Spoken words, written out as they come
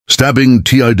Stabbing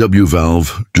TIW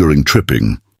valve during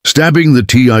tripping. Stabbing the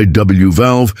TIW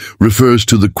valve refers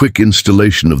to the quick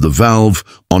installation of the valve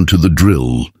onto the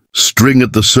drill string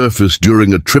at the surface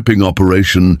during a tripping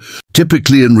operation,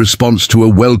 typically in response to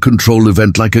a well-controlled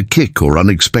event like a kick or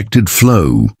unexpected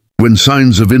flow. When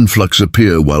signs of influx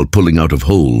appear while pulling out of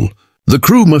hole, the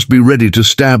crew must be ready to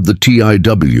stab the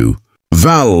TIW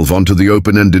valve onto the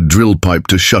open-ended drill pipe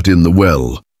to shut in the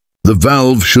well. The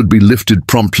valve should be lifted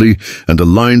promptly and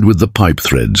aligned with the pipe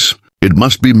threads. It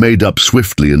must be made up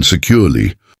swiftly and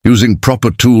securely, using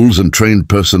proper tools and trained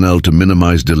personnel to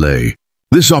minimize delay.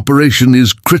 This operation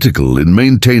is critical in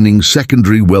maintaining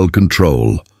secondary well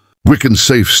control. Quick and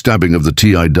safe stabbing of the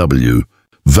TIW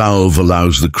valve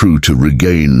allows the crew to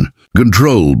regain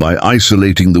control by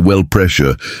isolating the well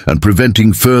pressure and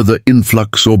preventing further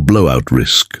influx or blowout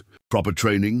risk. Proper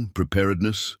training,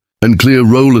 preparedness, and clear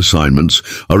role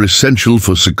assignments are essential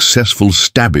for successful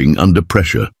stabbing under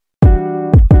pressure.